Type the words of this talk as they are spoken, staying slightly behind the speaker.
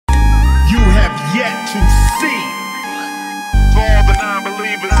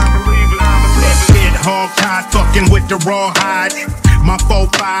ride, fucking with the rawhide. My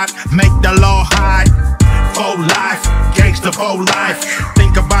 4-5, make the law hide. For life, gangsta for life.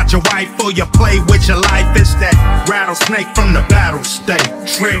 Think about your wife or you play with your life. It's that rattlesnake from the battle state.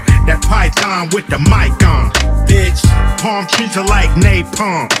 Trick that python with the mic on. Bitch, palm trees are like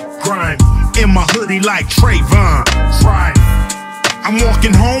napalm. Grime in my hoodie like Trayvon. Crime. I'm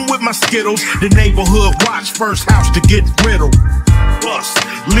walking home with my Skittles. The neighborhood watch, first house to get riddled. Bust,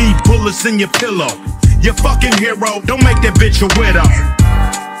 leave bullets in your pillow. Your fucking hero, don't make that bitch a widow.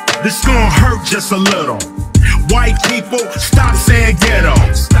 This gon' hurt just a little. White people, stop saying ghetto.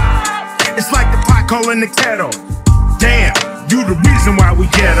 It's like the pot calling the kettle. Damn, you the reason why we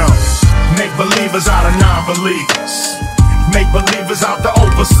ghetto. Make believers out of non-believers. Make believers out the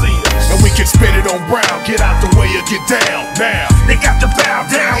overseers. And we can spin it on Brown, get out the way or get down now. They got to bow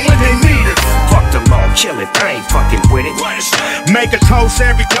down when they need us. Fuck the law, kill it, I ain't fucking with it. Make a toast,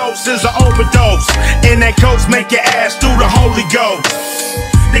 every dose is an overdose. And that ghost make your ass through the Holy Ghost.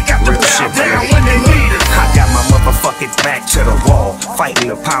 They got to bow down when they need us. I got my motherfucking back to the wall.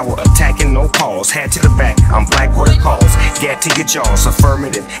 Fighting the power, attacking no pause. Head to the back, I'm black with a cause. Get to your jaws,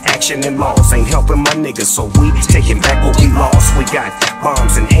 affirmative action and laws. Ain't helping my niggas, so we taking back what we lost. We got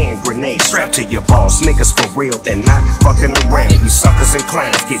bombs and hand grenades strapped to your balls. Niggas for real, they're not fucking around. You suckers and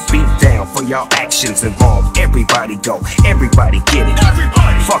clowns get beat down for y'all actions involved. Everybody go, everybody get it.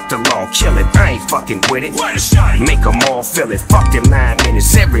 Fuck the law, kill it, I ain't fucking with it. Make them all feel it, fuck them 9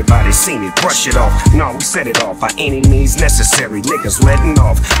 minutes. Everybody seen it, brush it off. No, we set it off by any means necessary. Niggas letting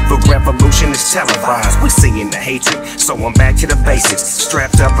off. The revolution is televised. We seeing the hatred, so I'm back to the basics.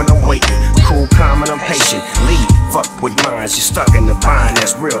 Strapped up and I'm waiting. Cool, calm, and I'm patient. Leave, fuck with minds. You're stuck in the bind.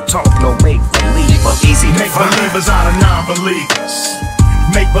 That's real talk, no make believe, but easy to make find. Believers out of non-believers.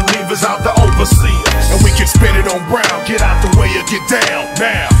 Make believers out the overseers. And we can spin it on Brown, get out the way or get down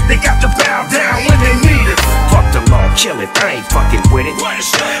now. They got to bow down when they need us. Fuck the law, kill it, I ain't fucking with it.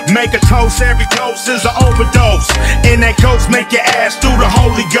 Make a toast, every dose is an overdose. And that ghost make your ass through the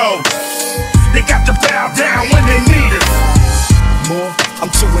Holy Ghost. They got to bow down when they need us. More, I'm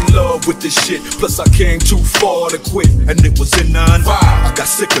too in love with this shit. Plus I came too far to quit, and it was in 9-5. I got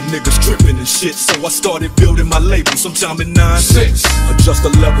sick of niggas tripping and shit, so I started building my label sometime in 9-6. Adjust the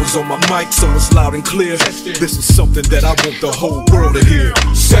levels on my mic so it's loud and clear. This is something that I want the whole world to hear.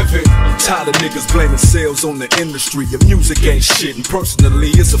 7. I'm tired of niggas blaming sales on the industry. Your music ain't shit, and personally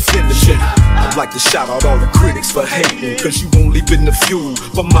it's offending me. I'd like to shout out all the critics for hating, cause you only been the fuel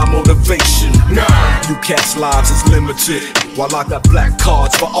for my motivation. You cats' lives is limited, while I got black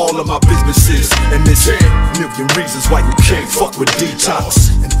cards for all of my businesses. And there's a million reasons why you can't fuck with Detox.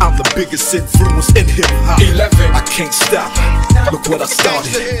 And I'm the biggest influence in hip-hop. 11. I can't stop, look what I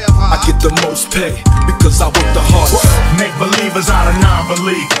started. I get the most pay because I work the hardest. Make believers out of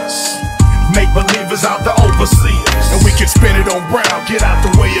non-believers. Make believers out the overseers. And we can spin it on Brown, get out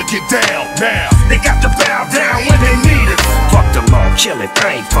the way or get down now. They got to bow down when they need us. Fuck the law, kill it,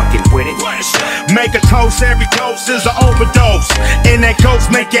 I ain't fucking with it. Make a toast, every dose is an overdose. And that ghost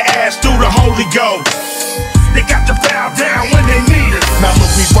make your ass through the Holy Ghost. They got to bow down when they need us. Now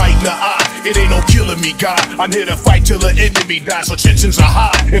look me right in the eye, it ain't no killing me, God. I'm here to fight till the enemy dies, so tensions are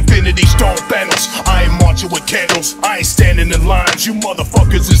high. Infinity Stone Thanos, I ain't marching with candles, I ain't standing in lines. You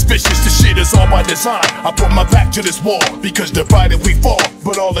motherfuckers is vicious, this shit is all by design. I put my back to this war, because divided we fall,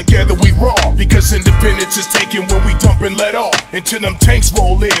 but all together we raw. Because independence is taken when we dump and let off, until them tanks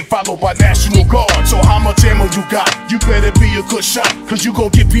roll in, followed by National Guard. So how much ammo you got? You better be a good shot, cause you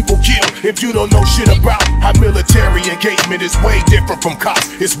gon' get people killed if you don't know shit about how military engagement is way different from cops.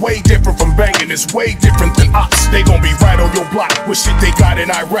 It's way different from banging, it's way different than ops. They gon' be right on your block with shit they got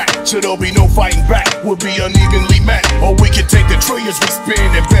in Iraq, so there'll be no fighting back, we'll be unevenly matched. Or we can take the trillions we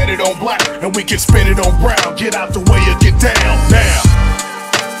spend and bet it on black, and we can spin it on Brown, get out the way or get down now.